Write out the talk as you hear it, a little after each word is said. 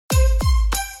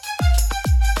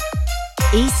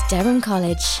East Durham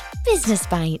College Business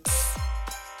Bites.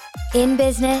 In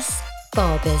business,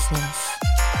 for business.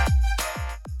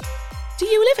 Do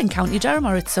you live in County Durham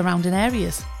or its surrounding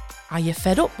areas? Are you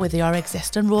fed up with your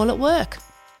existing role at work?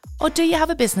 Or do you have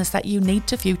a business that you need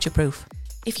to future-proof?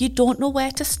 If you don't know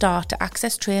where to start to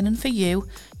access training for you,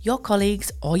 your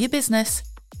colleagues or your business,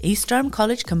 East Durham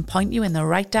College can point you in the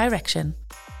right direction.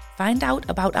 Find out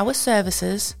about our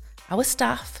services, our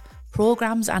staff,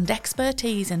 programmes and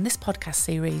expertise in this podcast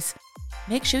series.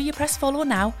 Make sure you press follow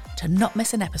now to not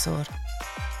miss an episode.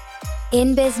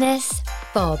 In business,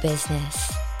 for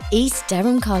business. East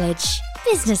Durham College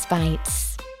Business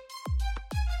Bites.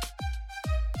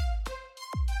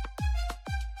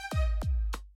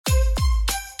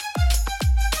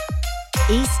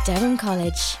 East Durham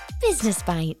College Business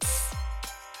Bites.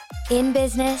 In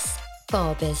business,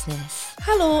 for business.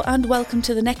 Hello and welcome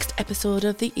to the next episode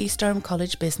of the East Durham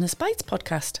College Business Bites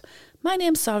podcast. My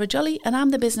name's Sarah Jolly and I'm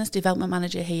the Business Development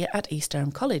Manager here at East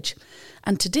Durham College.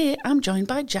 And today I'm joined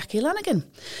by Jackie Lanigan.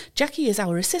 Jackie is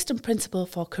our Assistant Principal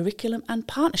for Curriculum and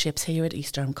Partnerships here at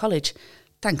East Durham College.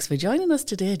 Thanks for joining us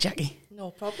today, Jackie. No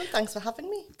problem. Thanks for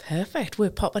having me. Perfect. We're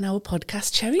popping our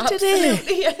podcast cherry today.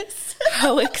 Absolutely, yes.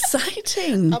 How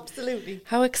exciting. Absolutely.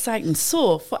 How exciting.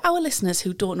 So, for our listeners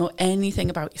who don't know anything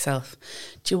about yourself,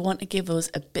 do you want to give us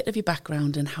a bit of your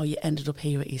background and how you ended up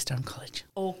here at East Durham College?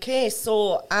 Okay,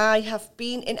 so I have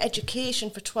been in education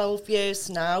for 12 years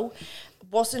now.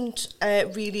 Wasn't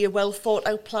really a well thought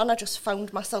out plan. I just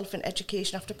found myself in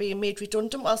education after being made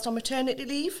redundant whilst on maternity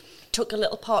leave. Took a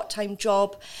little part-time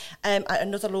job at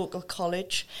another local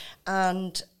college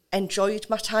and enjoyed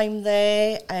my time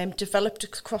there. Developed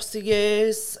across the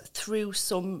years through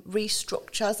some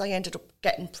restructures. I ended up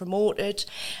getting promoted,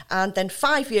 and then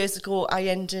 5 years ago I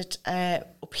ended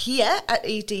up here at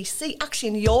EDC, actually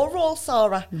in your role,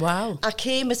 Sarah. Wow. I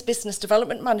came as Business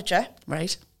Development Manager.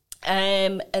 Right.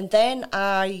 And then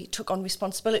I took on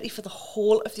responsibility for the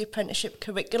whole of the apprenticeship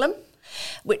curriculum,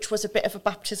 which was a bit of a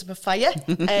baptism of fire.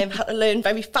 Had to learn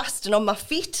very fast and on my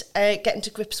feet, getting to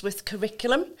grips with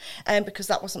curriculum, because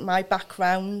that wasn't my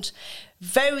background.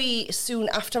 Very soon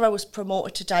after I was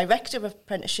promoted to Director of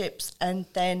Apprenticeships, and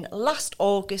then last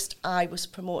August I was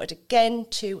promoted again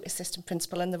to Assistant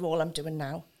Principal in the role I'm doing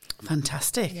now.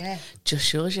 Fantastic. Yeah. Just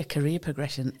shows your career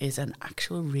progression is an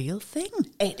actual real thing.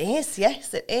 It is,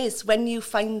 yes, it is. When you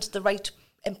find the right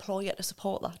employer to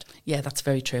support that. Yeah, that's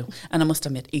very true. And I must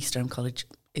admit, East Durham College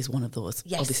is one of those.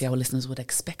 Yes. Obviously, our listeners would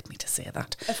expect me to say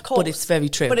that. Of course. But it's very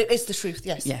true. But it is the truth,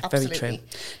 yes. Yeah, absolutely. very true.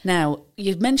 Now,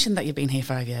 you've mentioned that you've been here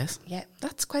 5 years. Yeah.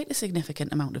 That's quite a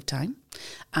significant amount of time.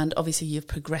 And obviously, you've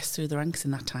progressed through the ranks in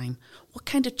that time. What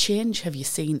kind of change have you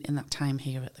seen in that time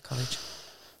here at the college?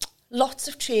 Lots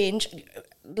of change,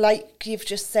 like you've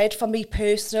just said, for me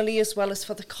personally as well as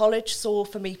for the college. So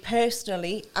for me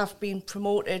personally, I've been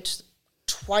promoted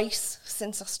twice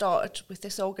since I started with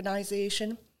this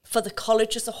organisation. For the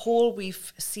college as a whole,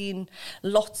 we've seen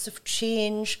lots of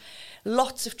change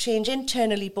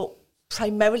internally, but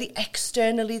primarily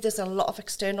externally. There's a lot of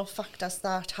external factors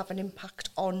that have an impact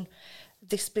on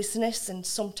this business and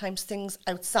sometimes things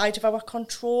outside of our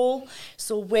control.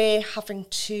 So we're having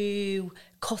to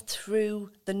cut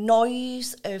through the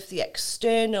noise of the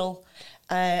external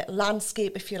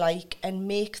landscape, if you like, and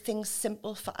make things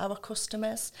simple for our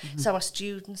customers, so our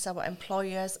students, our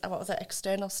employers, our other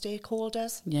external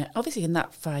stakeholders. Yeah, obviously in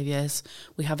that 5 years,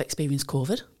 we have experienced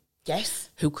COVID. Yes.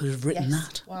 Who could have written Yes.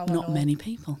 that? Wow, I Not know. many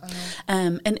people. I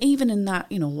know. And even in that,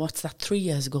 what's that, 3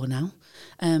 years ago now,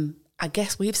 I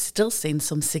guess we've still seen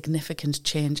some significant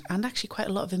change and actually quite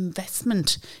a lot of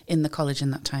investment in the college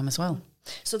in that time as well.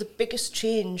 So the biggest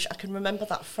change, I can remember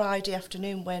that Friday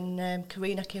afternoon when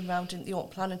Karina came round in the open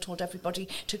plan and told everybody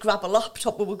to grab a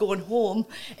laptop when we were going home.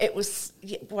 It was,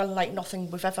 well, like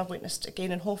nothing we've ever witnessed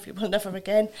again, and hopefully we'll never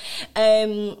again.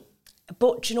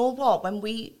 But do you know what? When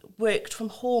we worked from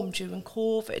home during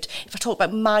COVID, if I talk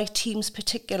about my teams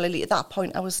particularly, at that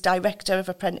point I was Director of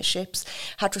Apprenticeships,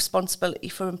 had responsibility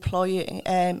for employer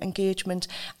engagement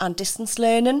and distance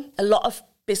learning. A lot of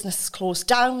businesses closed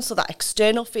down, so that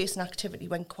external facing activity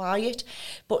went quiet.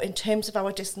 But in terms of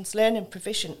our distance learning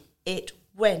provision, it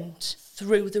went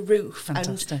through the roof.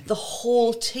 Fantastic. And the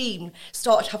whole team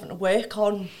started having to work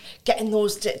on getting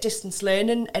those distance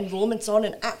learning enrolments on,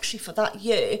 and actually for that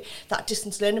year that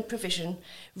distance learning provision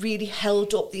really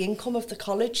held up the income of the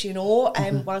college,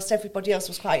 whilst everybody else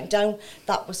was quieting down,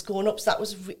 that was going up. So that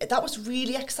was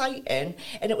really exciting,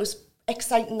 and it was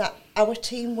exciting that our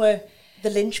team were the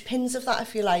linchpins of that,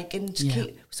 if you like. And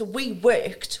so we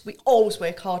always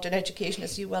work hard in education,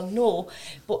 as you well know,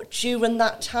 but during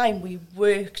that time we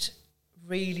worked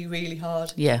really, really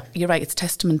hard. Yeah, you're right. It's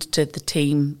testament to the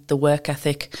team, the work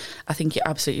ethic. I think you're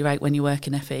absolutely right. When you work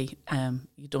in FE,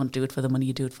 you don't do it for the money,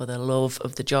 you do it for the love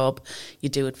of the job. You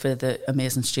do it for the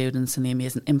amazing students and the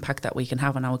amazing impact that we can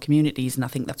have on our communities, and I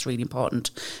think that's really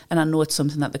important. And I know it's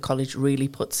something that the college really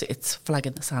puts its flag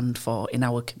in the sand for in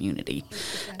our community.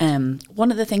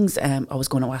 One of the things I was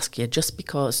going to ask you, just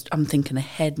because I'm thinking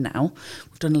ahead now,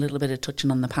 we've done a little bit of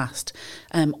touching on the past.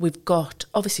 We've got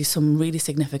obviously some really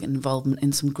significant involvement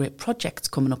in some great projects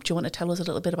coming up. Do you want to tell us a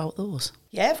little bit about those?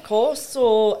 Yeah, of course.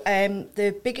 So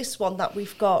the biggest one that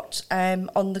we've got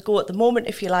on the go at the moment,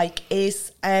 if you like,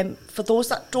 is for those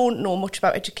that don't know much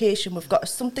about education, we've got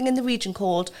something in the region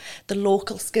called the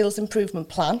Local Skills Improvement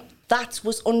Plan. That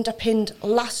was underpinned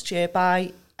last year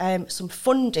by some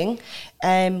funding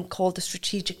called the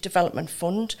Strategic Development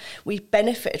Fund. We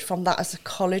benefited from that as a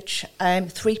college,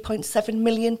 £3.7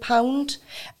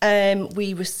 million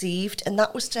we received, and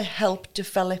that was to help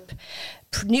develop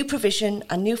new provision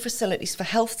and new facilities for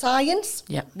health science.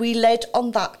 Yeah. We led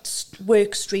on that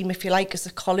work stream, if you like, as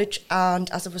a college, and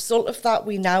as a result of that,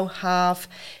 we now have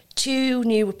 2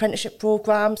 new apprenticeship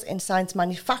programmes in science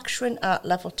manufacturing at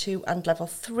level 2 and level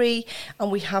 3,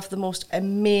 and we have the most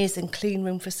amazing clean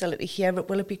room facility here at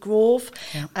Willoughby Grove,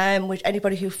 which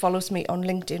anybody who follows me on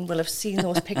LinkedIn will have seen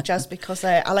those pictures because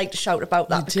I like to shout about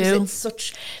that because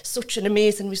it's such an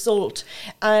amazing result.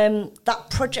 That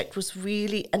project was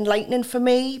really enlightening for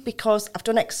me because I've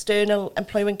done external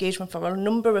employer engagement for a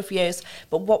number of years,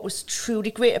 but what was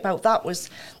truly great about that was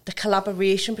the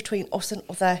collaboration between us and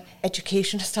other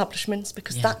education establishments,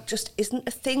 because that just isn't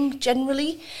a thing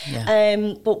generally.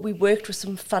 But we worked with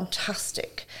some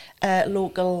fantastic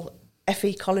local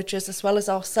FE colleges as well as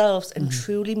ourselves and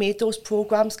truly made those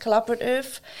programmes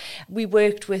collaborative. We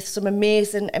worked with some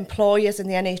amazing employers in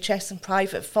the NHS and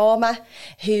private pharma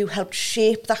who helped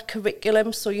shape that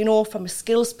curriculum. So, you know, from a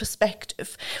skills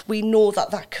perspective, we know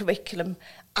that curriculum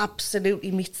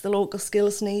absolutely meets the local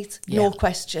skills needs, no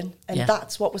question. And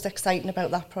that's what was exciting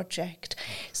about that project.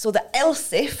 So the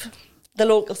LSIF, the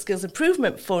Local Skills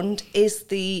Improvement Fund, is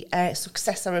the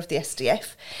successor of the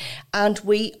SDF, and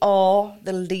we are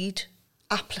the lead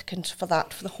applicant for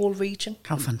that for the whole region.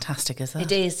 How fantastic is that?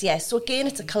 It is, yes. So again,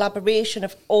 it's a collaboration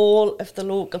of all of the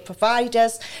local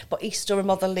providers, but East Durham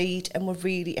are the lead, and we're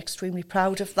really extremely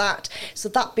proud of that. So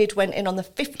that bid went in on the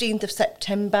 15th of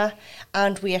September,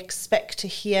 and we expect to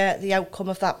hear the outcome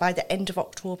of that by the end of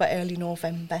October, early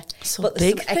November. So but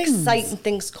there's big some things. exciting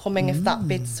things coming if that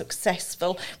bid's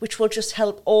successful, which will just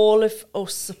help all of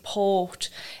us support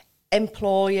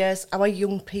employers, our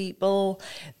young people,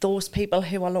 those people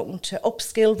who are looking to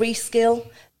upskill, reskill.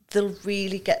 They'll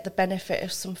really get the benefit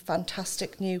of some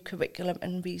fantastic new curriculum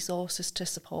and resources to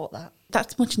support that.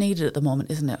 That's much needed at the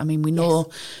moment, isn't it? I mean, we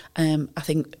know, I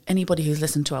think anybody who's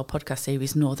listened to our podcast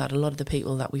series know that a lot of the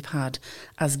people that we've had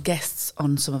as guests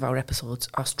on some of our episodes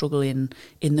are struggling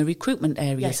in the recruitment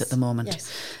areas at the moment.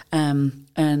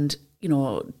 And you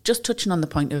know, just touching on the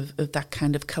point of that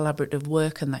kind of collaborative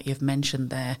work and that you've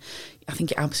mentioned there, I think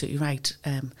you're absolutely right.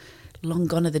 Long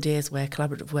gone are the days where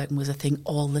collaborative working was a thing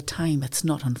all the time. It's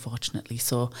not, unfortunately.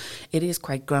 So it is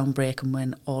quite groundbreaking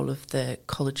when all of the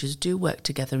colleges do work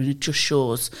together, and it just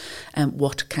shows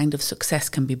what kind of success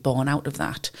can be born out of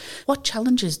that. What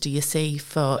challenges do you see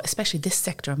for, especially this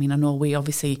sector? I mean, I know we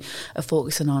obviously are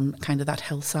focusing on kind of that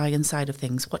health science side of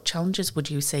things. What challenges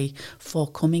would you see for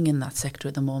coming in that sector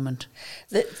at the moment?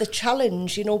 The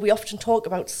challenge, you know, we often talk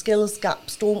about skills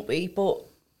gaps, don't we? But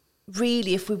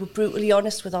really, if we were brutally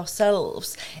honest with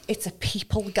ourselves, it's a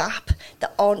people gap. There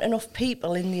aren't enough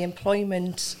people in the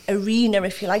employment arena,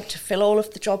 if you like, to fill all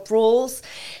of the job roles.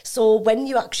 So when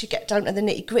you actually get down to the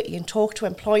nitty-gritty and talk to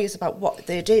employers about what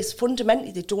it is,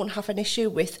 fundamentally they don't have an issue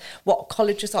with what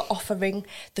colleges are offering,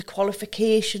 the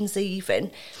qualifications even.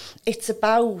 It's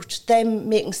about them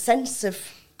making sense of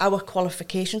our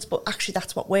qualifications, but actually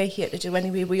that's what we're here to do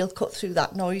anyway. We'll cut through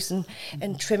that noise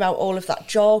and trim out all of that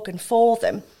jargon for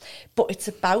them. But it's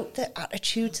about the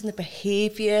attitudes and the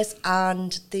behaviours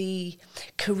and the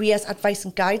careers, advice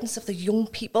and guidance of the young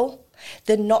people.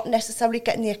 They're not necessarily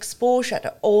getting the exposure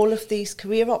to all of these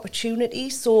career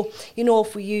opportunities. So, you know,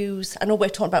 if we use, I know we're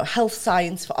talking about health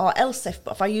science for our LSIF,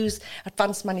 but if I use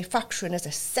advanced manufacturing as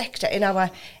a sector in our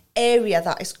area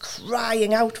that is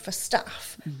crying out for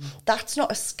staff, that's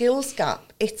not a skills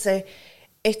gap. It's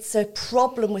a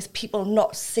problem with people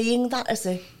not seeing that as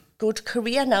a good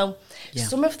career. Now,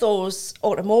 some of those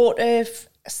automotive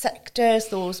sectors,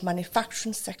 those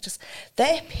manufacturing sectors,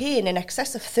 they're paying in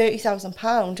excess of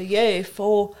 £30,000 a year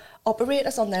for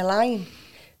operators on their line.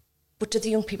 But do the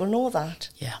young people know that?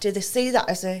 Yeah. Do they see that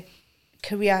as a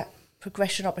career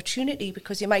progression opportunity,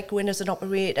 because you might go in as an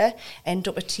operator, end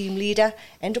up a team leader,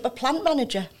 end up a plant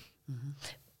manager.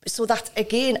 So that's,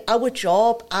 again, our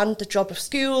job and the job of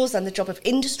schools and the job of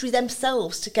industry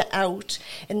themselves to get out.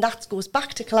 And that goes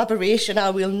back to collaboration. I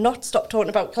will not stop talking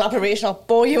about collaboration. I'll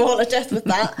bore you all to death with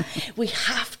that. We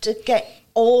have to get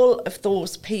all of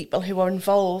those people who are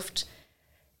involved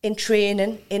in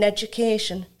training, in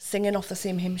education, singing off the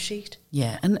same hymn sheet.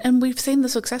 Yeah, and we've seen the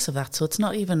success of that. So it's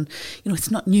not even,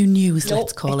 it's not new news,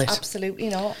 let's call it. Absolutely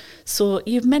not. So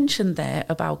you've mentioned there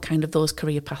about kind of those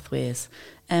career pathways.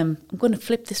 I'm going to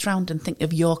flip this round and think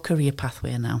of your career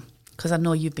pathway now, because I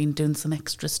know you've been doing some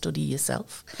extra study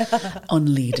yourself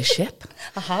on leadership.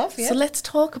 I have, yeah. So let's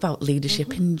talk about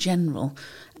leadership in general.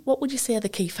 What would you say are the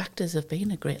key factors of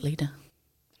being a great leader?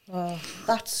 Oh,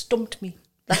 that stumped me,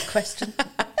 that question.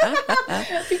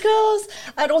 Because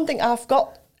I don't think I've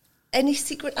got any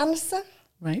secret answer.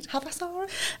 Right. Have I, Sarah?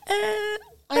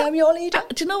 I am your leader.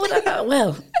 Do you know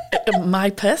what? My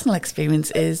personal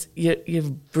experience is you're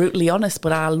brutally honest,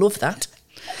 but I love that.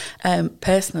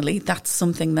 Personally, that's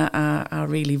something that I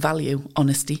really value,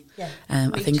 honesty. Yeah,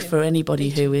 I think for anybody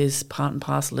who is part and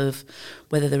parcel of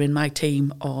whether they're in my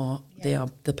team or they are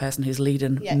the person who's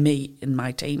leading me in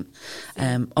my team,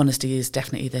 honesty is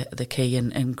definitely the key,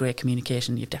 and great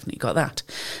communication. You've definitely got that.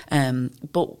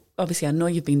 But obviously, I know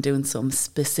you've been doing some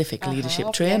specific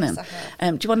leadership training.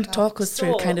 Yes, do you want to talk us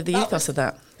through kind of the ethos of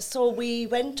that? So we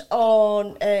went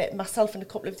on, myself and a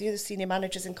couple of the other senior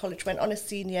managers in college went on a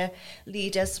senior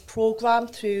leaders programme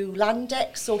through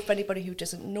Landex. So for anybody who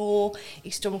doesn't know,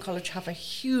 East Durham College have a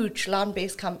huge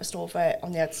land-based campus over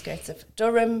on the outskirts of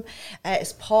Durham.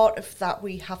 As part of that,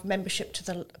 we have membership to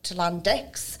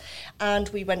Landex, and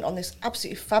we went on this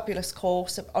absolutely fabulous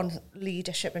course on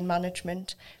leadership and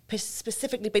management,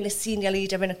 specifically being a senior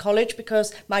leader in a college,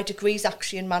 because my degree is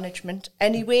actually in management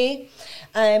anyway.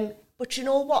 But you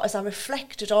know what, as I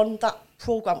reflected on that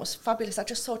programme, it was fabulous. I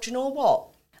just thought, you know what,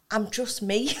 I'm just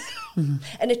me. Mm-hmm.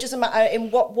 And it doesn't matter in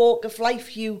what walk of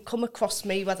life you come across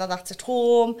me, whether that's at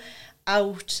home,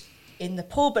 out in the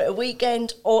pub at a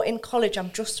weekend, or in college,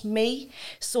 I'm just me.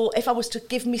 So if I was to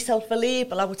give myself a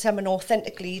label, I would say I'm an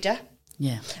authentic leader.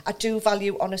 Yeah, I do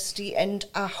value honesty, and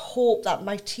I hope that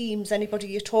my teams, anybody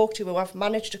you talk to who I've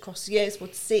managed across the years,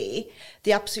 would say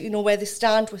they absolutely know where they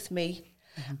stand with me.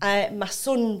 Mm-hmm. My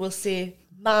son will say,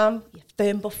 "Ma'am, you're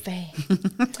firm but fair."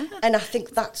 And I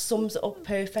think that sums it up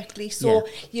perfectly. So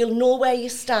you'll know where you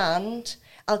stand.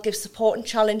 I'll give support and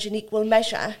challenge in equal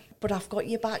measure, but I've got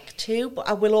your back too. But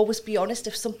I will always be honest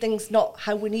if something's not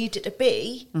how we need it to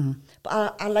be. Mm-hmm.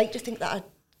 But I like to think that I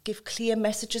give clear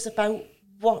messages about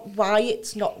why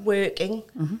it's not working,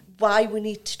 mm-hmm. why we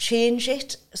need to change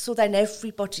it, so then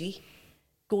everybody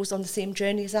goes on the same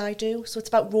journey as I do. So it's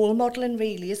about role modelling,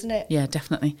 really, isn't it? Yeah,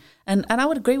 definitely. And I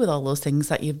would agree with all those things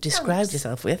that you've described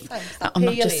yourself with. I'm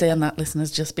not just saying that,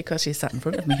 listeners, just because you sat in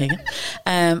front of me here.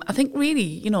 I think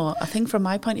really, I think from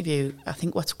my point of view, I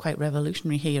think what's quite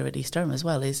revolutionary here at East Durham as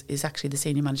well is actually the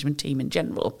senior management team in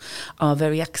general are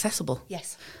very accessible.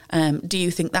 Yes. Do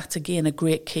you think that's, again, a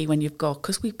great key when you've got,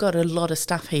 because we've got a lot of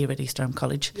staff here at East Durham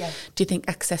College. Yeah. Do you think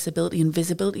accessibility and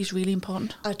visibility is really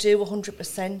important? I do,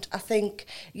 100%. I think,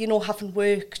 having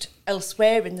worked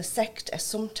elsewhere in the sector,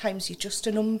 sometimes you're just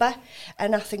a number.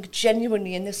 And I think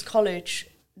genuinely in this college,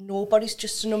 nobody's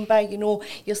just a number. You'll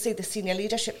see the senior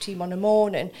leadership team on a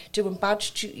morning doing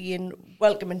badge duty and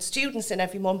welcoming students in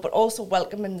every morning, but also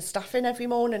welcoming the staff in every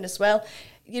morning as well.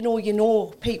 You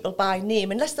know people by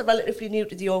name, unless they're relatively new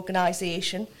to the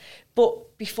organisation.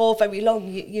 But before very long,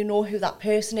 you know who that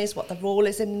person is, what the role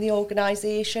is in the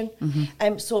organisation.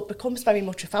 Mm-hmm. So it becomes very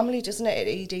much a family, doesn't it, at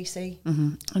EDC?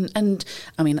 Mm-hmm. And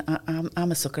I mean,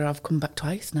 I'm a sucker. I've come back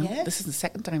twice now. Yeah. This is the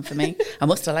second time for me. I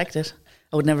must have liked it.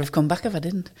 I would never have come back if I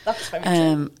didn't. That's very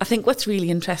true. I think what's really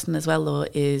interesting as well, though,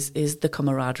 is the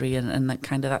camaraderie and that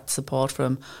kind of that support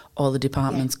from all the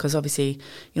departments, because obviously,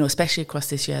 especially across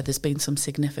this year, there's been some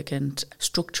significant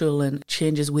structural and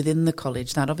changes within the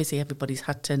college that obviously everybody's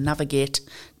had to navigate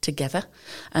together.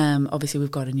 Obviously,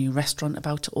 we've got a new restaurant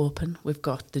about to open. We've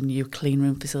got the new clean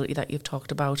room facility that you've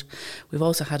talked about. We've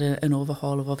also had an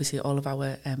overhaul of obviously all of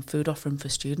our food offering for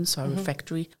students, so our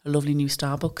refectory, a lovely new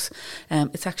Starbucks.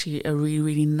 It's actually a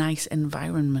really nice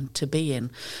environment to be in.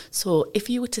 So if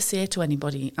you were to say to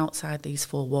anybody outside these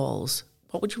four walls,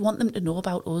 what would you want them to know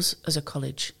about us as a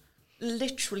college?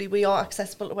 Literally, we are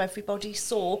accessible to everybody.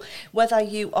 So whether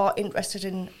you are interested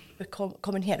in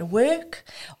coming here to work,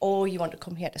 or you want to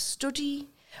come here to study,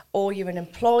 or you're an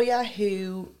employer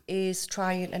who is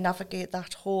trying to navigate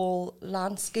that whole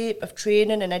landscape of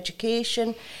training and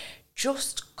education,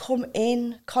 just come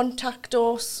in, contact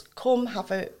us, come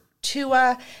have a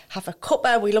tour, have a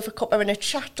cuppa. We love a cuppa and a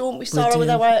chat, don't we, Sarah, do.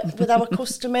 with our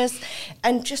customers.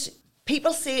 And just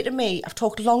people say to me, I've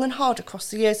talked long and hard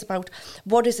across the years about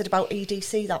what is it about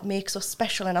EDC that makes us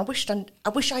special. And I wish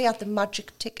I had the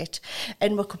magic ticket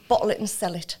and we could bottle it and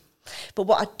sell it. But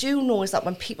what I do know is that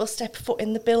when people step foot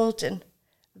in the building,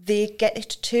 they get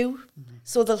it too. Mm-hmm.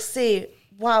 So they'll say,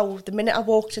 wow, the minute I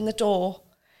walked in the door,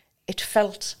 it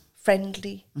felt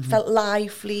friendly, felt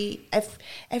lively.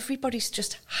 Everybody's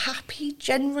just happy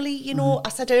generally, you know. I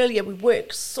said earlier, we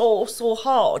work so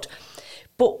hard,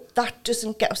 but that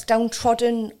doesn't get us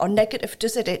downtrodden or negative,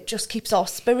 does it? It just keeps our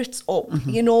spirits up,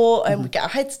 you know, and we get our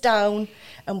heads down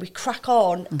and we crack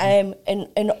on, and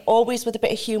always with a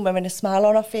bit of humour and a smile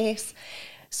on our face.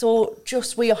 So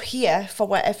just we are here for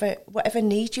whatever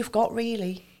need you've got,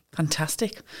 really.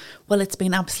 Fantastic. Well, it's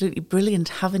been absolutely brilliant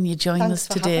having you join us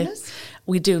today.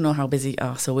 We do know how busy you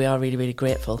are, so we are really, really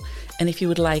grateful. And if you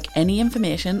would like any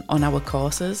information on our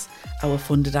courses, our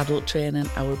funded adult training,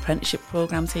 our apprenticeship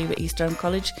programmes here at East Durham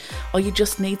College, or you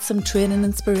just need some training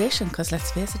inspiration, because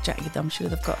let's face it, Jackie, I'm sure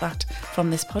they've got that from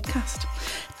this podcast,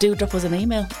 do drop us an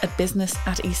email at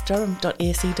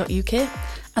business@eastdurham.ac.uk.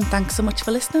 And thanks so much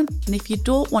for listening. And if you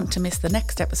don't want to miss the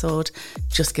next episode,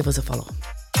 just give us a follow.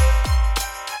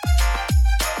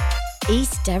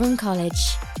 East Durham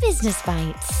College Business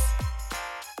Bites.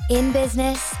 In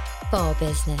business, for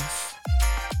business.